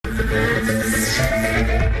Good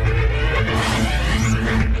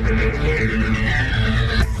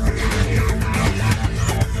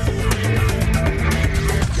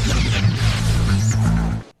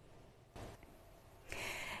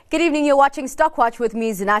evening, you're watching Stockwatch with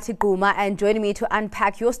me, Zinati Guma, and joining me to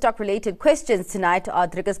unpack your stock-related questions tonight are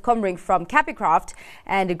Dricus Combrink from Capicraft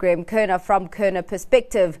and Graham Kerner from Kerner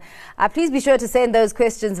Perspective. Please be sure to send those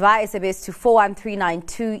questions via SMS to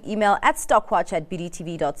 41392, email at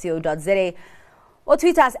stockwatch@bdtv.co.za, or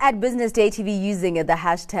tweet us at BusinessDayTV using the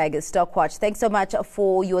hashtag Stockwatch. Thanks so much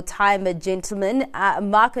for your time, gentlemen.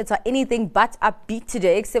 Markets are anything but upbeat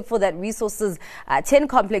today, except for that Resources 10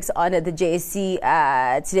 complex on the JSE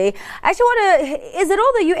today. I actually want to, is it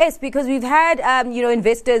all the US? Because we've had,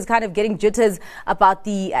 investors kind of getting jitters about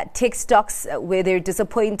the tech stocks where they're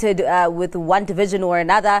disappointed with one division or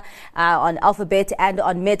another on Alphabet and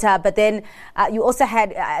on Meta. But then you also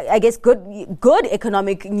had, I guess, good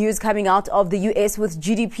economic news coming out of the US with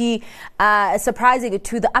GDP surprising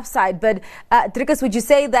to the upside. But Dricus, would you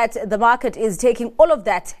say that the market is taking all of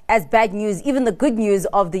that as bad news, even the good news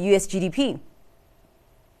of the US GDP?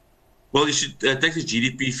 Well, you should take the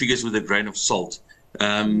GDP figures with a grain of salt.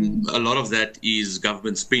 A lot of that is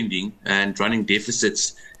government spending, and running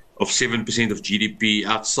deficits of 7% of GDP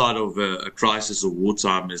outside of a crisis or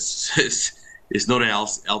wartime is not a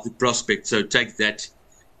healthy prospect. So take that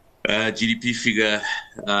GDP figure,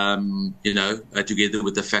 together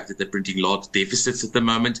with the fact that they're printing large deficits at the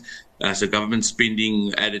moment. So government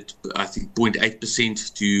spending added, I think,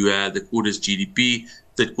 0.8% to the quarter's GDP,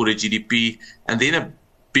 third quarter GDP, and then a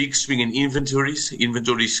big swing in inventories.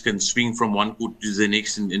 Inventories can swing from one quarter to the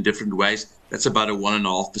next in different ways. That's about a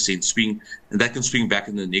 1.5% swing, and that can swing back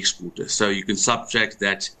in the next quarter. So you can subtract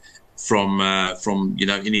that from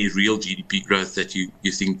any real GDP growth that you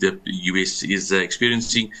think the US is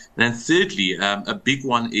experiencing. And then thirdly, a big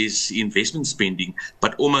one is investment spending,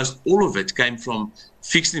 but almost all of it came from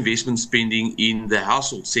fixed investment spending in the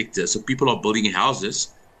household sector. So people are building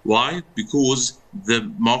houses. Why? Because the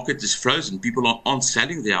market is frozen. People aren't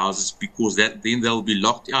selling their houses because then they'll be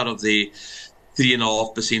locked out of their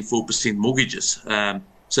 3.5%, 4% mortgages.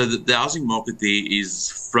 So the housing market there is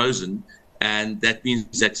frozen. And that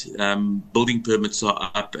means that building permits are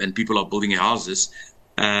up and people are building houses.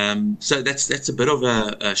 So that's a bit of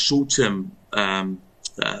a short-term,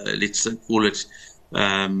 let's call it,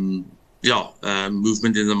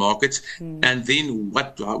 movement in the market. And then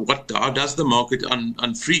how does the market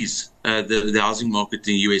unfreeze the housing market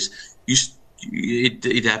in the US?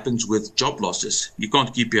 It happens with job losses. You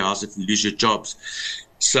can't keep your house if you lose your jobs.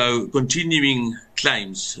 So continuing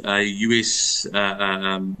claims, US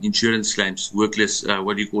insurance claims,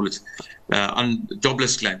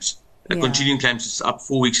 jobless claims. Continuing claims is up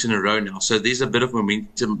 4 weeks in a row now. So there's a bit of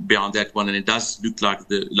momentum behind that one, and it does look like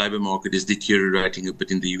the labor market is deteriorating a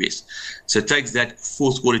bit in the US. So it takes that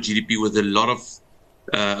fourth quarter GDP with a lot of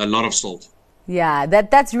salt. Yeah,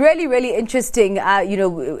 that's really, really interesting,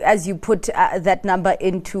 as you put that number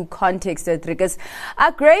into context, Dricus.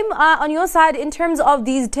 Graham, on your side, in terms of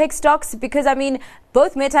these tech stocks, because,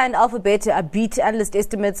 both Meta and Alphabet beat analyst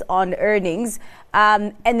estimates on earnings,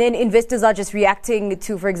 and then investors are just reacting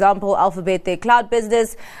to, for example, Alphabet, their cloud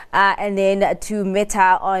business, and then to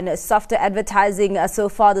Meta on softer advertising so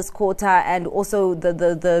far this quarter, and also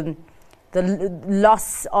the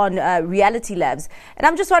loss on Reality Labs. And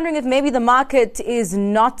I'm just wondering if maybe the market is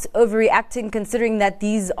not overreacting, considering that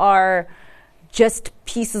these are just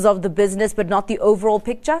pieces of the business, but not the overall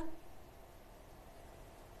picture?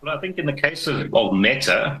 Well, I think in the case of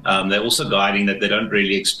Meta, they're also guiding that they don't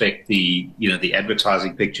really expect the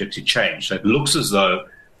advertising picture to change. So it looks as though,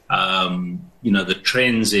 the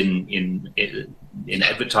trends in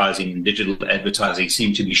advertising and digital advertising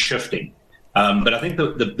seem to be shifting. But I think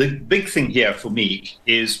the big thing here for me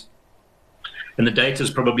is, and the data is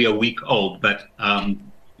probably a week old, but,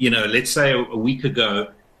 let's say a week ago,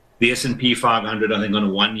 the S&P 500, I think on a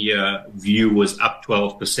 1-year view, was up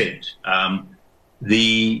 12%.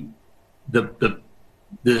 The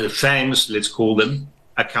FANGs, let's call them,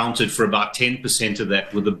 accounted for about 10% of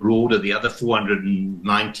that, with the other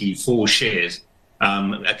 494 shares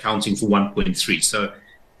accounting for 1.3. So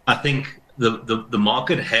I think the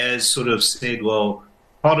market has sort of said, well,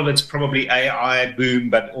 part of it's probably AI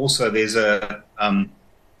boom, but also there's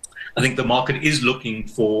I think the market is looking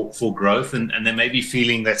for growth, and they may be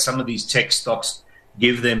feeling that some of these tech stocks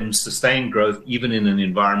give them sustained growth, even in an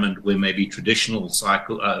environment where maybe traditional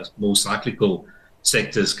more cyclical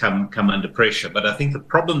sectors come under pressure. But I think the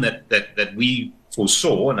problem that we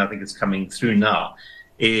foresaw, and I think it's coming through now,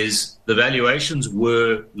 is the valuations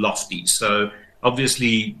were lofty. So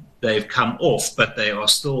obviously, they've come off, but they are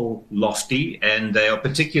still lofty, and they are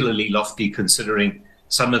particularly lofty considering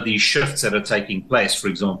some of these shifts that are taking place, for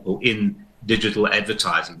example, in digital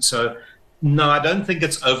advertising. So, no, I don't think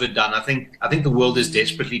it's overdone. I think the world is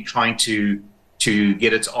desperately trying to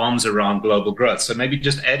get its arms around global growth. So maybe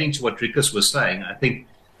just adding to what Dricus was saying, I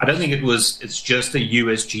don't think it's just a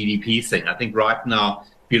US GDP thing. I think right now,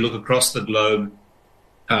 if you look across the globe,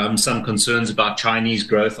 some concerns about Chinese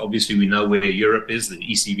growth. Obviously, we know where Europe is, the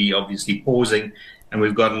ECB obviously pausing, and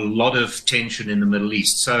we've got a lot of tension in the Middle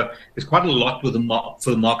East. So there's quite a lot for the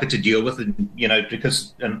market to deal with. And,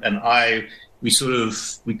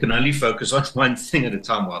 because we can only focus on one thing at a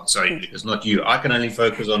time. Well, sorry, because not you. I can only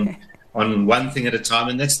focus on one thing at a time,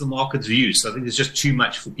 and that's the market's view. So I think there's just too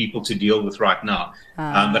much for people to deal with right now.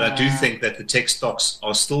 But I do think that the tech stocks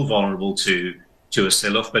are still vulnerable to a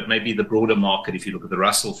sell-off, but maybe the broader market, if you look at the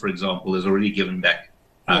Russell, for example, has already given back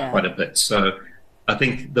quite a bit. So I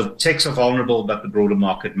think the techs are vulnerable, but the broader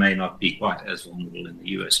market may not be quite as vulnerable in the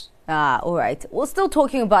US. All right. We're still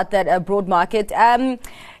talking about that broad market.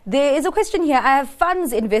 There is a question here. I have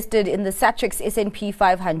funds invested in the Satrix S&P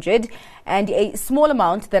 500 and a small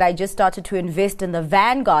amount that I just started to invest in the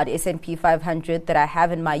Vanguard S&P 500 that I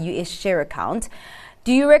have in my US share account.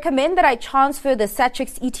 Do you recommend that I transfer the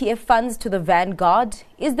Satrix ETF funds to the Vanguard?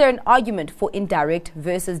 Is there an argument for indirect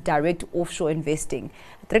versus direct offshore investing?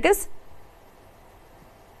 Dricus?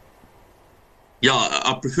 Yeah,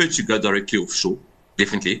 I prefer to go directly offshore,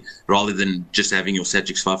 definitely, rather than just having your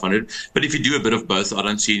Satrix 500. But if you do a bit of both, I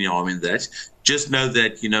don't see any harm in that. Just know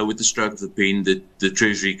that, with the stroke of the pen, the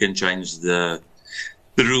Treasury can change the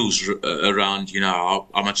rules around, how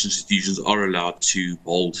much institutions are allowed to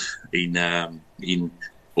hold in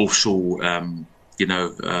offshore,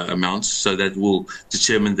 amounts. So that will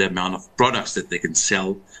determine the amount of products that they can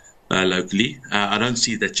sell locally. I don't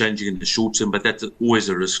see that changing in the short term, but that's always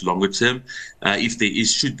a risk longer term. If there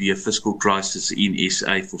should be a fiscal crisis in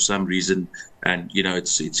SA for some reason, and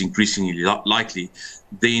it's increasingly likely,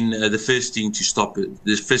 then the first thing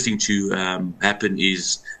to happen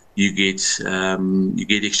is you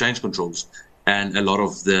get exchange controls. And a lot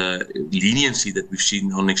of the leniency that we've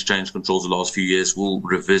seen on exchange controls the last few years will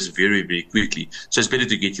reverse very, very quickly. So it's better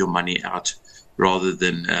to get your money out rather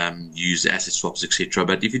than use asset swaps, etc.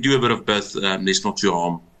 But if you do a bit of both, there's not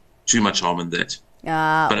too much harm in that.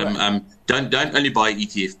 But don't only buy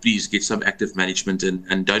ETF. Please get some active management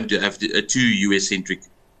and don't have a too US-centric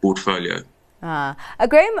portfolio.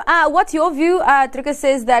 Graham, what's your view? Dricus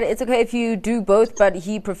says that it's okay if you do both, but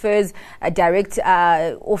he prefers a direct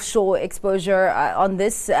offshore exposure on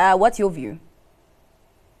this. What's your view?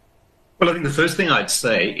 Well, I think the first thing I'd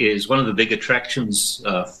say is one of the big attractions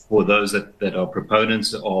for those that are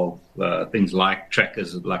proponents of things like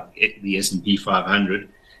trackers like the S&P 500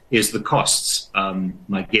 is the costs.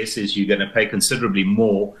 My guess is you're going to pay considerably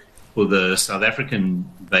more for the South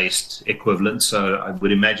African-based equivalent. So I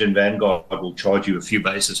would imagine Vanguard will charge you a few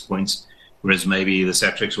basis points, whereas maybe the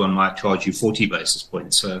Satrix one might charge you 40 basis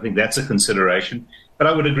points. So I think that's a consideration. But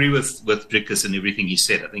I would agree with Dricus and everything he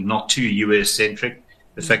said. I think not too US-centric.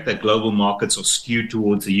 The fact that global markets are skewed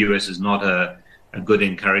towards the US is not a good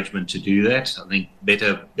encouragement to do that. I think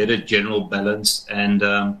better general balance.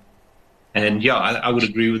 And yeah, I would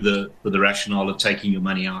agree with the rationale of taking your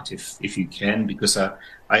money out if you can, because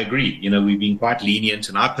I agree. We've been quite lenient,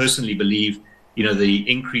 and I personally believe,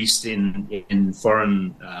 the increase in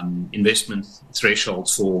foreign investment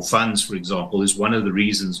thresholds for funds, for example, is one of the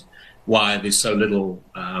reasons why there's so little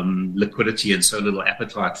liquidity and so little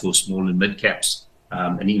appetite for small and mid caps,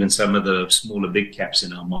 and even some of the smaller big caps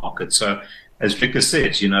in our market. So, as Victor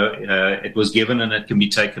said, it was given and it can be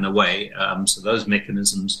taken away. So those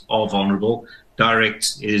mechanisms are vulnerable.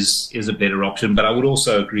 Direct is a better option, but I would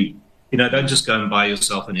also agree. Don't just go and buy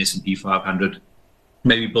yourself an S&P 500.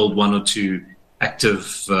 Maybe build one or two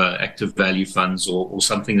active value funds or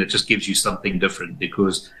something that just gives you something different,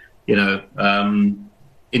 because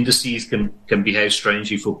indices can behave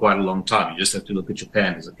strangely for quite a long time. You just have to look at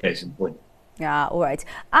Japan as a case in point. Yeah, all right.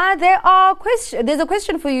 There's a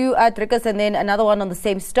question for you, Dricus, and then another one on the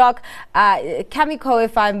same stock. Cameco,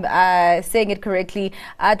 if I'm saying it correctly.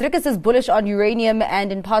 Dricus is bullish on uranium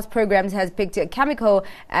and in past programs has picked Cameco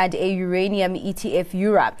and a uranium ETF,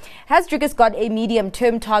 Ura. Has Dricus got a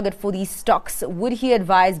medium-term target for these stocks? Would he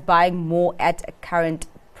advise buying more at current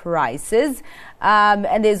prices?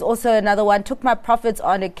 And there's also another one. Took my profits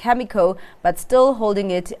on a Cameco, but still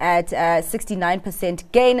holding it at 69%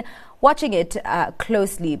 gain. Watching it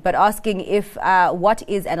closely, but asking if what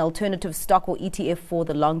is an alternative stock or ETF for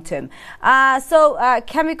the long term. So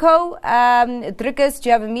Cameco, Dricus, do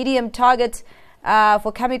you have a medium target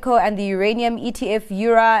for Cameco and the uranium ETF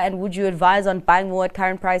EURA, and would you advise on buying more at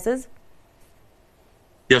current prices?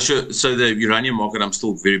 Yeah, sure. So the uranium market, I'm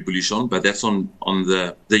still very bullish on, but that's on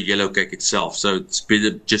the yellow cake itself. So it's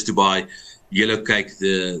better just to buy yellow cake,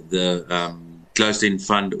 the closed-end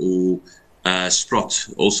fund, or Sprott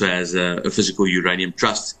also has a physical uranium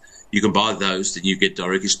trust. You can buy those, then you get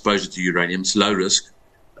direct exposure to uranium. It's low risk.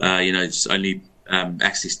 It's only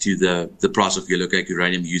access to the price of yellow cake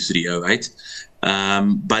uranium U3O8.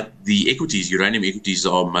 But the equities, uranium equities,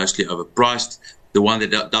 are mostly overpriced. The one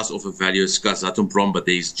that does offer value is Kazatomprom, but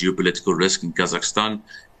there's geopolitical risk in Kazakhstan.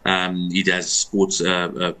 It has sports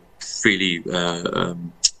a fairly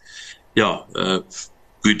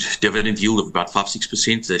good dividend yield of about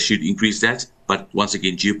 5-6%. They should increase that, but once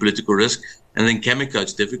again, geopolitical risk. And then Cameco,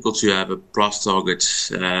 it's difficult to have a price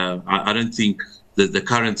target. I don't think that the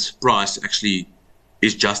current price actually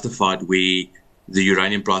is justified where the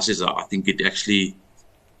uranium prices are. I think it actually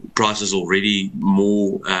prices already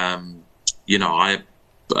more higher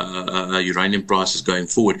uranium prices going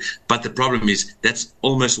forward. But the problem is that's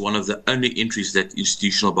almost one of the only entries that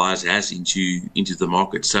institutional buyers has into the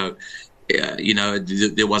market. So,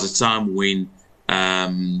 there was a time when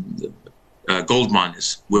gold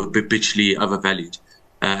miners were perpetually overvalued.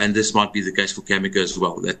 And this might be the case for Cameco as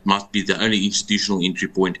well. That must be the only institutional entry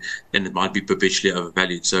point, and it might be perpetually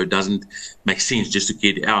overvalued. So it doesn't make sense just to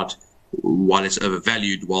get out while it's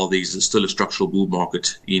overvalued, while there's still a structural bull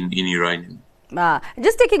market in uranium.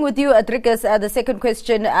 Just sticking with you, Dricus, the second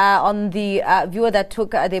question on the viewer that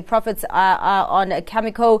took their profits on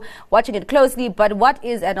Cameco, watching it closely, but what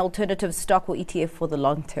is an alternative stock or ETF for the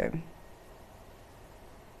long term?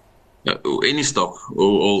 Any stock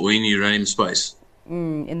or any uranium space.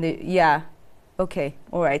 Okay,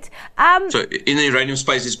 all right. So in the uranium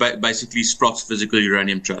space, it's basically Sprott's physical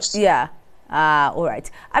uranium trust. Yeah. All right.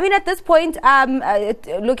 I mean, at this point,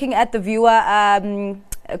 looking at the viewer,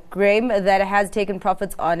 Graham, that has taken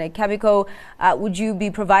profits on Cameco, would you be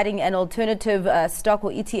providing an alternative stock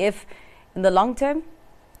or ETF in the long term?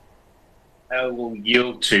 I will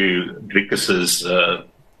yield to Dricus's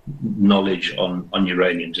knowledge on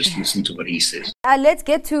uranium. Just listen to what he says. Let's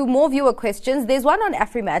get to more viewer questions. There's one on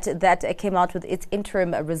Afrimat that came out with its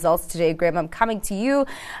interim results today. Graham, I'm coming to you.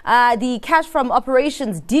 The cash from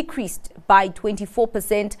operations decreased by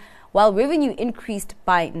 24%, while revenue increased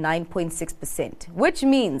by 9.6%, which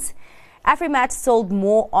means Afrimat sold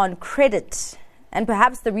more on credit. And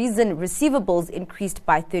perhaps the reason receivables increased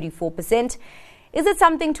by 34%. Is it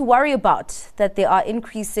something to worry about that there are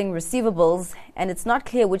increasing receivables and it's not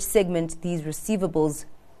clear which segment these receivables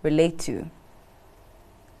relate to?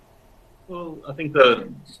 Well, I think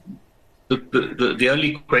the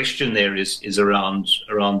only question there is around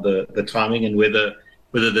the timing and whether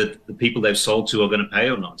the people they've sold to are going to pay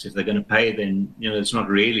or not. If they're going to pay, then it's not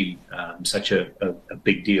really such a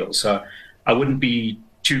big deal. So I wouldn't be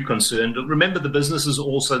too concerned. Remember, the business is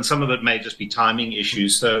also, and some of it may just be timing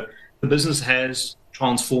issues. So the business has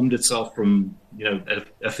transformed itself from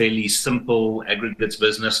a fairly simple aggregates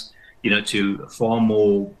business to a far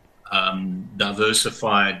more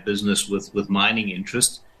diversified business with mining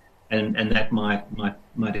interests, and that might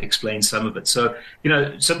explain some of it. So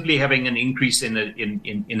simply having an increase in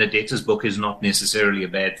a debtors book is not necessarily a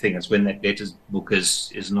bad thing. It's when that debtors book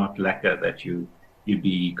is not lacquer that you'd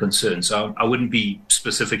be concerned. So I wouldn't be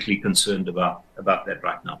specifically concerned about that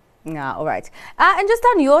right now. Yeah, all right. And just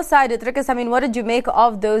on your side, Dricus, I mean, what did you make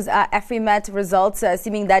of those Afrimat results,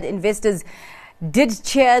 assuming that investors did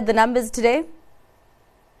cheer the numbers today?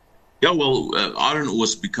 Yeah, well, iron ore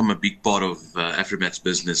has become a big part of Afrimat's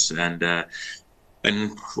business, and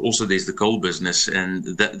also there's the coal business, and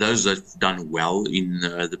those have done well in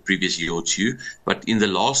the previous year or two. But in the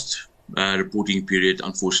last reporting period,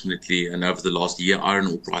 unfortunately, and over the last year, iron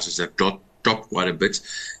ore prices have dropped quite a bit.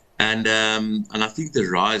 And I think the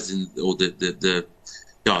rise the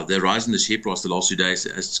rise in the share price the last 2 days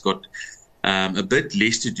has got a bit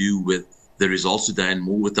less to do with the results today and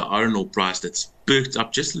more with the iron ore price that's perked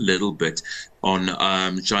up just a little bit on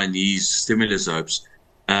Chinese stimulus hopes.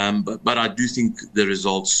 But I do think the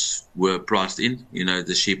results were priced in.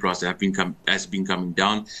 The share price has been coming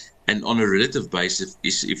down, and on a relative basis,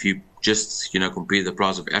 if you just compare the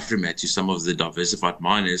price of Afrimat to some of the diversified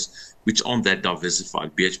miners, which aren't that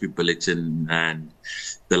diversified, BHP Billiton and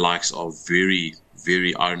the likes are very,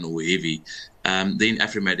 very iron ore heavy. Then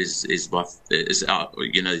Afrimat is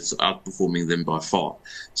outperforming them by far.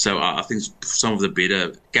 So I think some of the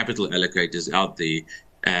better capital allocators out there,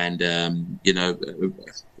 and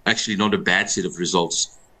actually not a bad set of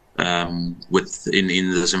results in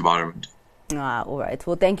this environment. All right.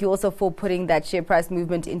 Well, thank you also for putting that share price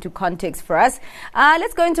movement into context for us.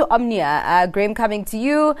 Let's go into Omnia. Graham, coming to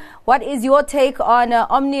you. What is your take on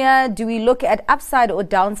Omnia? Do we look at upside or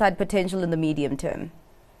downside potential in the medium term?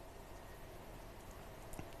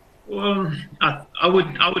 Well, I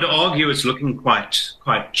would argue it's looking quite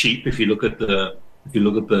cheap if you look at the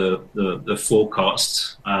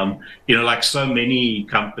forecasts. Like so many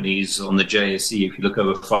companies on the JSE, if you look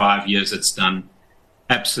over 5 years, it's done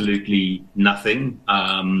absolutely nothing.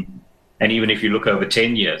 And even if you look over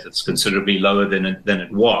 10 years, it's considerably lower than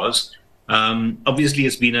it was. Obviously,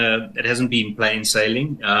 it hasn't been plain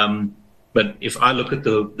sailing. But if I look at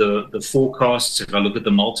the forecasts, if I look at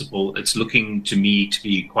the multiple, it's looking to me to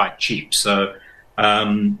be quite cheap. So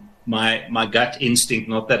my gut instinct,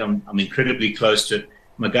 not that I'm incredibly close to it,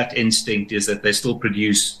 my gut instinct is that they still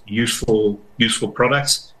produce useful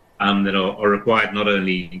products that are required not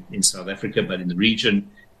only in South Africa but in the region.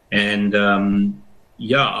 And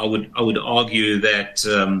I would argue that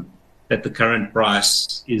that the current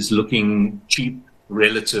price is looking cheap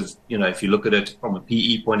relative. If you look at it from a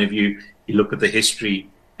PE point of view, you look at the history,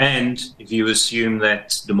 and if you assume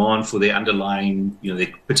that demand for their underlying,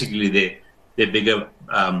 particularly their bigger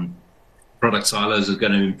product silos is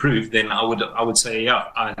going to improve, then I would say,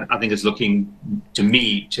 I think it's looking to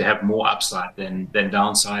me to have more upside than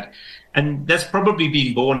downside. And that's probably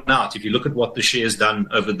been borne out. If you look at what the share's done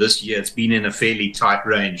over this year, it's been in a fairly tight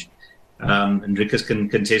range. And Rikus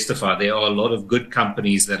can testify. There are a lot of good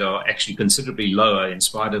companies that are actually considerably lower in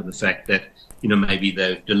spite of the fact that, maybe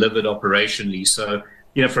they've delivered operationally. So,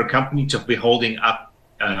 for a company to be holding up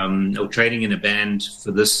or trading in a band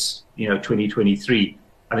for this, 2023,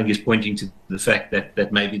 I think is pointing to the fact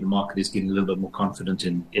that maybe the market is getting a little bit more confident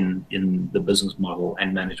in the business model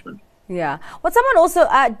and management. Yeah. What someone also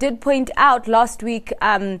did point out last week,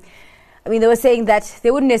 they were saying that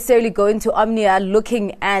they wouldn't necessarily go into Omnia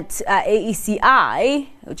looking at AECI,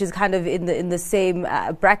 which is kind of in the same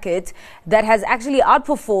bracket, that has actually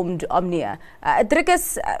outperformed Omnia.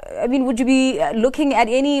 Dricus, would you be looking at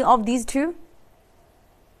any of these two?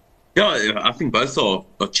 Yeah, I think both are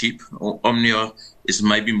cheap. Omnia is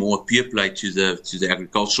maybe more a pure play to the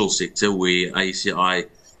agricultural sector, where AECI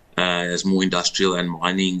has more industrial and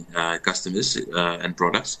mining customers and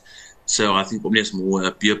products. So I think Omnia is more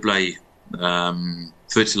a pure play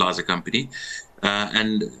fertilizer company.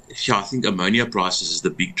 And I think ammonia prices is the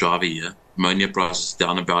big driver here. Ammonia prices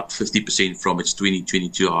down about 50% from its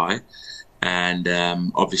 2022 high. And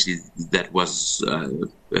obviously that was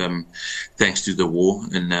thanks to the war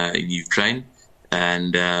in Ukraine.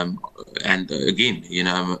 And again,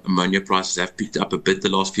 ammonia prices have picked up a bit the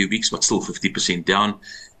last few weeks, but still 50% down.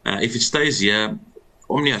 If it stays here,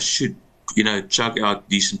 Omnia should, chug out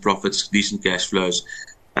decent profits, decent cash flows,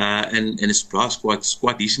 and it's priced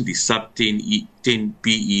quite decently, sub 10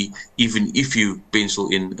 PE, even if you pencil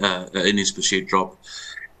in earnings per share drop.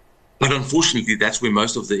 But unfortunately, that's where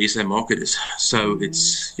most of the SA market is. So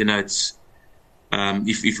it's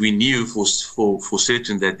if we knew for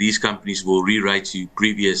certain that these companies will re-rate to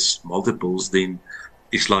previous multiples, then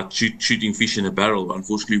it's like shooting fish in a barrel.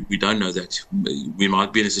 Unfortunately, we don't know that. We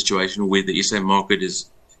might be in a situation where the SA market is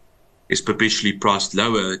perpetually priced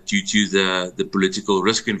lower due to the political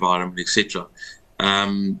risk environment, etc.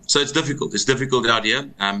 So it's difficult. It's difficult out here.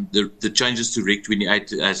 The changes to Reg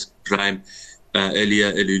 28, as Graham earlier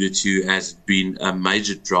alluded to, has been a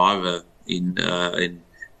major driver in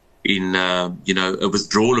a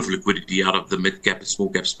withdrawal of liquidity out of the mid-cap and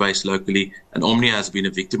small-cap space locally. And Omnia has been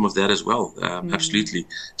a victim of that as well, absolutely.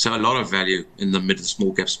 So a lot of value in the mid and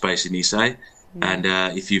small-cap space in SA. And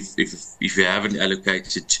if you haven't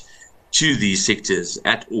allocated to these sectors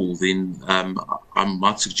at all, then I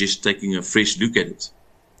might suggest taking a fresh look at it.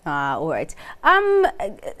 All right.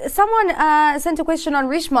 Someone sent a question on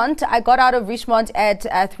Richemont. I got out of Richemont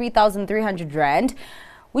at 3,300 Rand.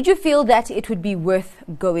 Would you feel that it would be worth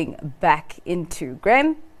going back into?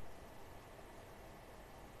 Graham?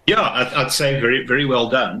 Yeah, I'd say very, very well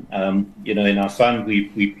done. In our fund,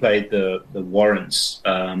 we played the warrants,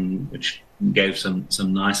 which gave some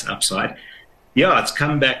nice upside. Yeah, it's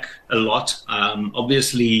come back a lot.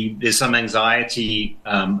 Obviously, there's some anxiety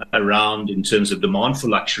around in terms of demand for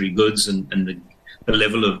luxury goods and the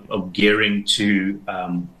level of gearing to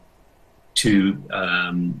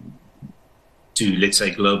let's say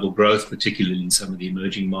global growth, particularly in some of the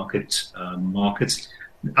emerging markets.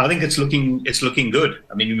 I think it's looking good.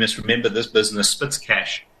 You must remember this business spits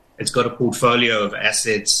cash. It's got a portfolio of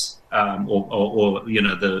assets, or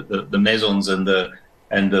the maisons and the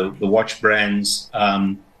watch brands.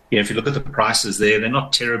 If you look at the prices there, they're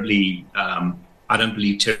not terribly I don't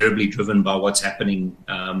believe terribly driven by what's happening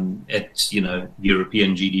at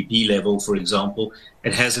European GDP level, for example.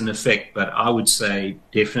 It has an effect, but I would say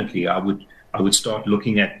definitely I would start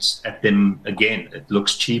looking at them again. It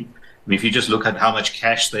looks cheap. I mean, if you just look at how much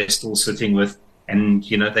cash they're still sitting with, and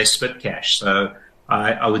they spit cash. So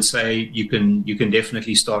I would say you can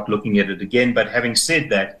definitely start looking at it again. But having said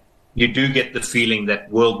that, you do get the feeling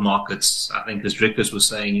that world markets, I think as Dricus was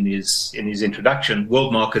saying in his introduction,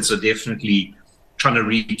 world markets are definitely trying to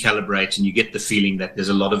recalibrate, and you get the feeling that there's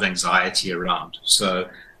a lot of anxiety around. So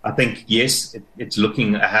I think, yes, it's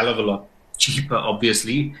looking a hell of a lot cheaper,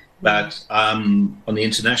 obviously, but on the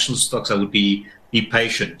international stocks, I would be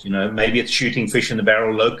patient. Maybe it's shooting fish in the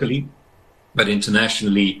barrel locally, but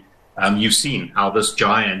internationally, you've seen how this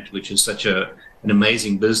giant, which is such an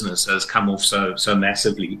amazing business, has come off so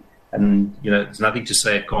massively. And, there's nothing to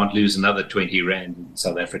say it can't lose another 20 Rand in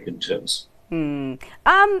South African terms.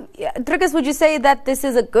 Dricus, would you say that this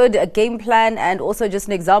is a good game plan and also just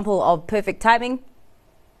an example of perfect timing?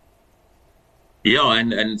 Yeah,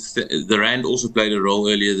 and the Rand also played a role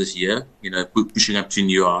earlier this year, pushing up to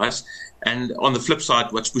new highs. And on the flip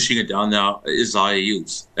side, what's pushing it down now is higher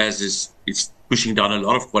yields, it's pushing down a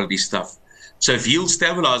lot of quality stuff. So if yields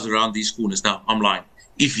stabilize around these corners, now I'm lying.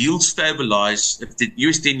 If yields stabilize, if the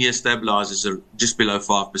US 10-year stabilizes just below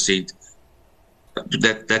 5%,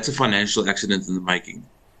 that's a financial accident in the making.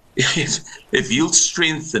 If yields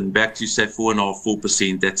strengthen back to, say, 4.5%,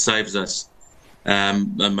 4%, that saves us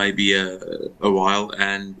maybe a while,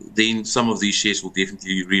 and then some of these shares will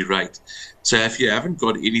definitely re-rate. So if you haven't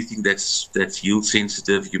got anything that's yield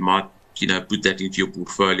sensitive, you might put that into your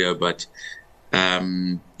portfolio. But I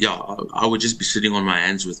would just be sitting on my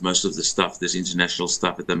hands with most of the stuff, this international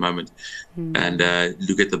stuff at the moment, and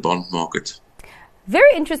look at the bond market.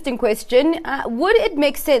 Very interesting question. Would it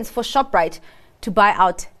make sense for Shoprite to buy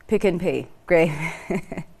out Pick n Pay, Graham?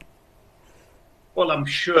 Well, I'm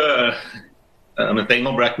sure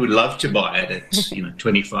Engelbrecht would love to buy it at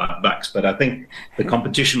 $25, but I think the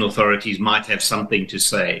competition authorities might have something to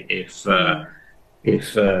say if that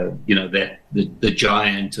the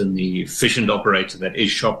giant and the efficient operator that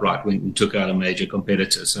is Shoprite went and took out a major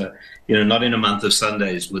competitor. So not in a month of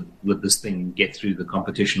Sundays would this thing get through the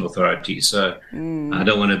competition authorities. So I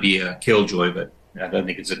don't want to be a killjoy, but I don't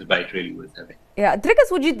think it's a debate really worth having. Yeah, Dricus,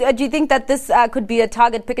 do you think that this could be a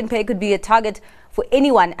target? Pick n Pay could be a target for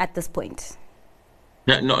anyone at this point?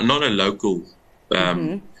 No, not a local,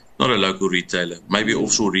 not a local retailer. Maybe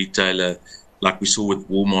offshore retailer, like we saw with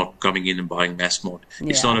Walmart coming in and buying Massmart.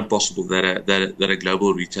 It's not impossible that a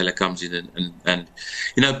global retailer comes in and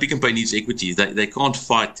Pick n Pay needs equity. They can't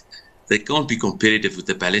fight. They can't be competitive with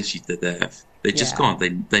the balance sheet that they have. They just can't.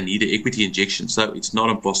 They need an equity injection. So it's not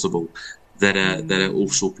impossible that an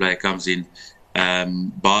offshore player comes in,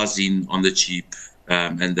 buys in on the cheap,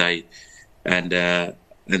 and they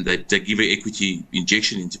give an equity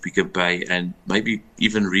injection into Pick n Pay and maybe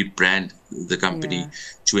even rebrand the company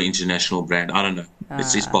to an international brand. I don't know.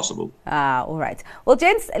 It's possible. All right. Well,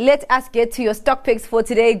 gents, let us get to your stock picks for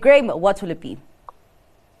today. Graham, what will it be?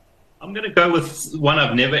 I'm going to go with one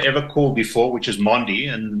I've never ever called before, which is Mondi.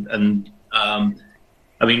 And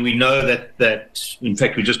I mean, we know that in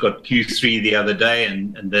fact, we just got Q3 the other day,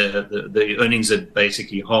 and the earnings are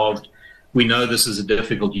basically halved. We know this is a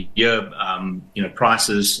difficult year.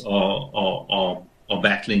 Prices are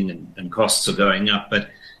battling and costs are going up. But,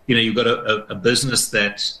 you've got a business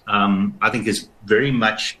that I think is very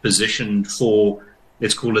much positioned for,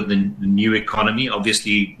 let's call it the new economy.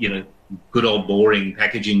 Obviously, good old boring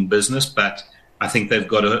packaging business, but I think they've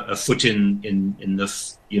got a foot in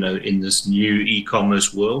this new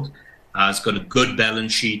e-commerce world. It's got a good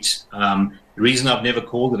balance sheet. The reason I've never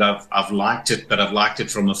called it, I've liked it, but I've liked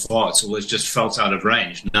it from afar. It's always just felt out of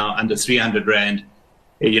range. Now, under 300 Rand,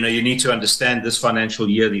 you need to understand this financial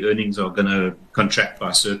year, the earnings are going to contract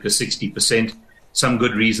by circa 60%. Some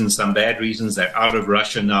good reasons, some bad reasons. They're out of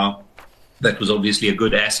Russia now. That was obviously a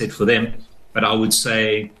good asset for them. But I would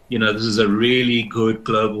say, this is a really good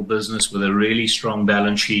global business with a really strong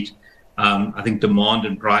balance sheet. I think demand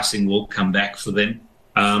and pricing will come back for them.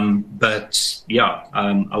 But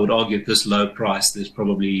I would argue at this low price, there's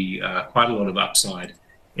probably quite a lot of upside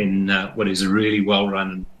in what is a really well-run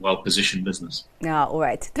and well-positioned business. Yeah, all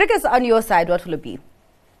right. Dricus, on your side, what will it be?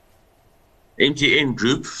 MTN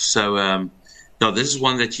Group. So, this is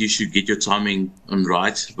one that you should get your timing on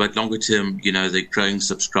right. But longer term, they're growing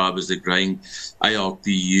subscribers, they're growing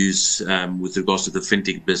ARPUs with regards to the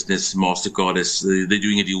fintech business. MasterCard they're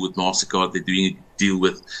doing a deal with MasterCard. They're doing a deal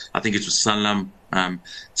with, I think it's with Sanlam.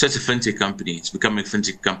 So it's a fintech company. It's becoming a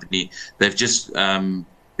fintech company. They've just,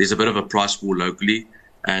 there's a bit of a price war locally.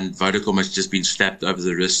 and Vodacom has just been slapped over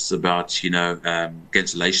the wrists about,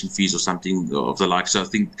 cancellation fees or something of the like. So I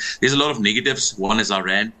think there's a lot of negatives. One is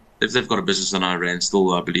Iran. If they've got a business in Iran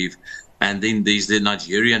still, I believe. And then there's the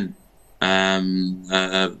Nigerian,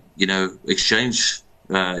 exchange,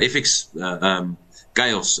 FX,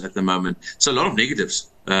 chaos at the moment. So a lot of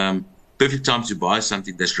negatives. Perfect time to buy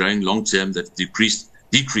something that's growing long term, that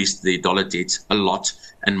decreased the dollar debt a lot,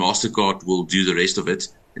 and MasterCard will do the rest of it.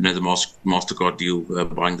 The MasterCard deal,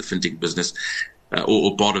 buying the fintech business,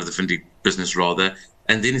 or part of the fintech business rather.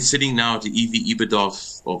 And then it's sitting now at the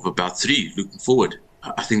EV/EBITDA of about 3 looking forward.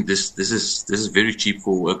 I think this is very cheap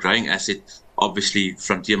for a growing asset. Obviously,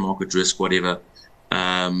 frontier market risk, whatever.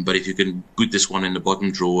 But if you can put this one in the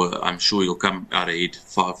bottom drawer, I'm sure you'll come out ahead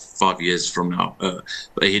 5 years from now,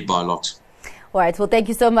 ahead by a lot. All right. Well, thank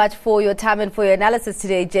you so much for your time and for your analysis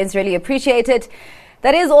today, gents. Really appreciate it.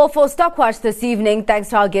 That is all for Stockwatch this evening. Thanks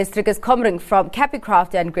to our guests, Rikus Komring from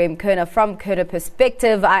Capicraft and Graham Kerner from Kerner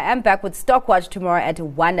Perspective. I am back with Stockwatch tomorrow at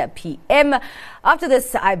 1 p.m. After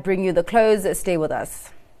this, I bring you the close. Stay with us.